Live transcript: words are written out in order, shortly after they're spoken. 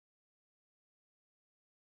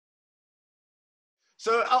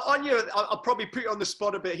So I'll probably put you on the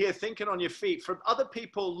spot a bit here, thinking on your feet. For other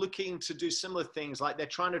people looking to do similar things, like they're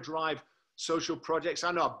trying to drive social projects.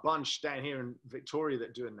 I know a bunch down here in Victoria that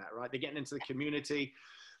are doing that, right? They're getting into the community.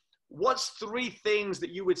 What's 3 things that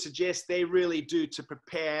you would suggest they really do to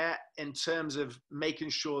prepare in terms of making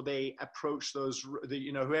sure they approach those,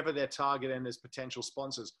 whoever they're targeting as potential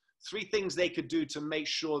sponsors? 3 things they could do to make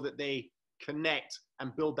sure that they connect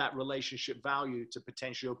and build that relationship value to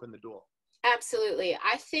potentially open the door. Absolutely.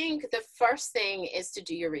 I think the first thing is to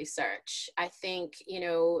do your research. I think,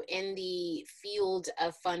 in the field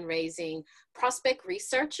of fundraising, prospect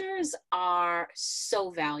researchers are so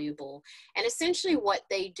valuable. And essentially what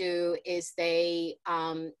they do is they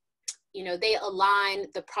align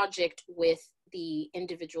the project with the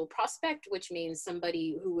individual prospect, which means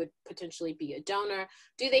somebody who would potentially be a donor.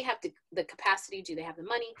 Do they have the capacity? Do they have the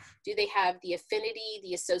money? Do they have the affinity,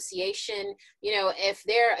 the association? If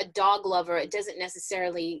they're a dog lover, it doesn't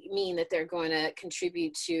necessarily mean that they're going to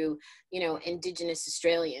contribute to, Indigenous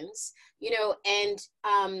Australians, and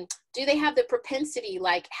do they have the propensity,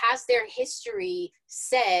 like has their history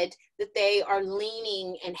said that they are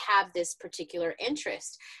leaning and have this particular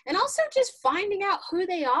interest? And also just finding out who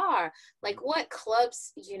they are, like what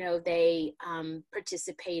clubs, they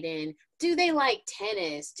participate in. Do they like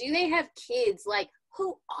tennis? Do they have kids? Like,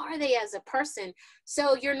 who are they as a person?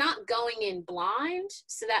 So you're not going in blind.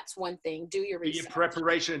 So that's one thing. Do your research. Do your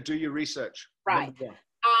preparation and do your research. Right.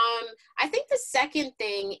 I think the second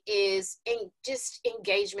thing is just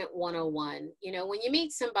engagement 101. When you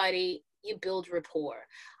meet somebody, you build rapport.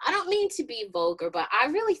 I don't mean to be vulgar, but I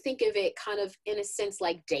really think of it kind of in a sense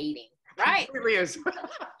like dating, right? It really is.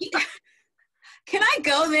 Can I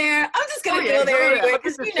go there? I'm just going to go there anyway,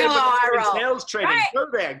 because how I roll. Sales training.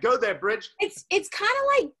 Right? Go there, Bridge. It's kind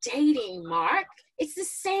of like dating, Mark. It's the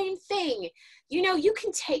same thing. You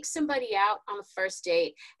can take somebody out on the first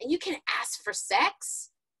date and you can ask for sex.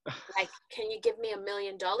 Like, can you give me $1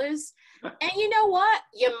 million? And you know what?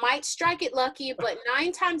 You might strike it lucky, but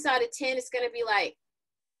 9 times out of 10, it's going to be like,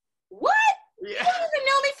 what? Yeah. You don't even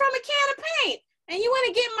know me from a can of paint. And you want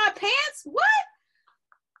to get in my pants? What?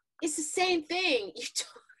 It's the same thing.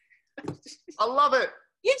 I love it.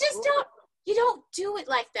 You just don't do it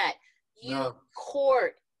like that. You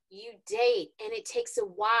court, you date, and it takes a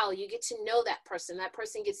while. You get to know that person. That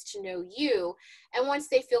person gets to know you. And once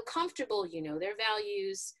they feel comfortable, their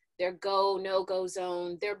values, their go, no-go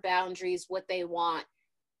zone, their boundaries, what they want.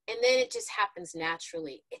 And then it just happens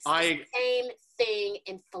naturally. It's the same thing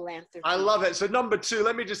in philanthropy. I love it. So number 2,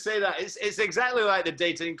 let me just say that. It's exactly like the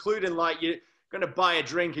dating, including like you're going to buy a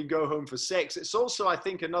drink and go home for sex. It's also, I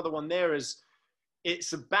think, another one there is,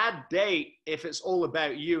 it's a bad date if it's all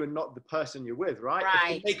about you and not the person you're with, right?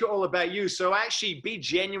 Right. Make it all about you. So actually be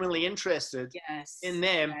genuinely interested in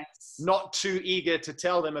them, not too eager to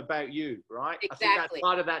tell them about you, right? Exactly. I think that's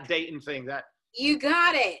part of that dating thing. That you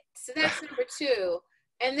got it. So that's number 2.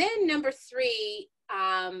 And then number 3,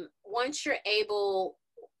 once you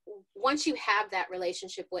have that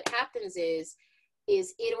relationship, what happens is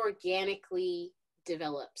it organically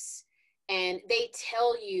develops. And they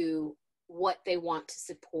tell you what they want to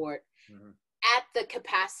support at the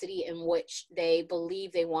capacity in which they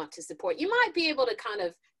believe they want to support. You might be able to kind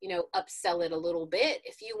of, upsell it a little bit.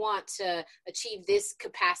 If you want to achieve this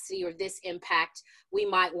capacity or this impact, we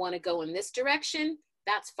might want to go in this direction.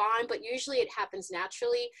 That's fine, but usually it happens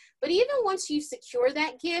naturally. But even once you secure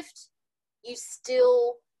that gift, you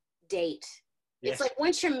still date. Yes. It's like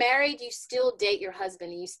once you're married, you still date your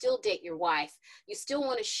husband and you still date your wife. You still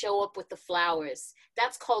want to show up with the flowers.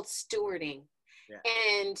 That's called stewarding. Yeah.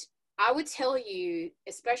 And I would tell you,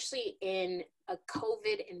 especially in a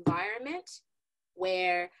COVID environment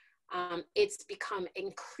where it's become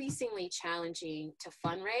increasingly challenging to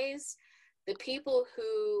fundraise, the people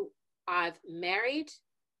who I've married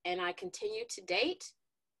and I continue to date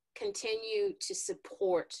continue to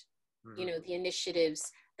support, the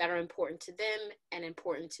initiatives that are important to them and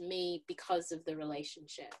important to me because of the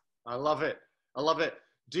relationship. I love it. I love it.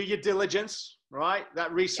 Do your diligence, right?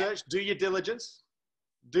 That research, do your diligence,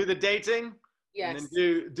 do the dating, and then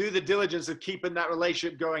do the diligence of keeping that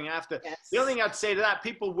relationship going after. Yes. The only thing I'd say to that,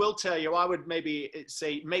 people will tell you, I would maybe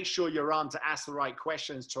say, make sure you're on to ask the right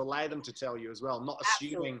questions to allow them to tell you as well, not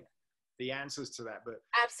assuming the answers to that. But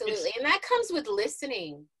absolutely. And that comes with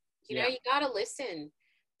listening. You know, you got to listen.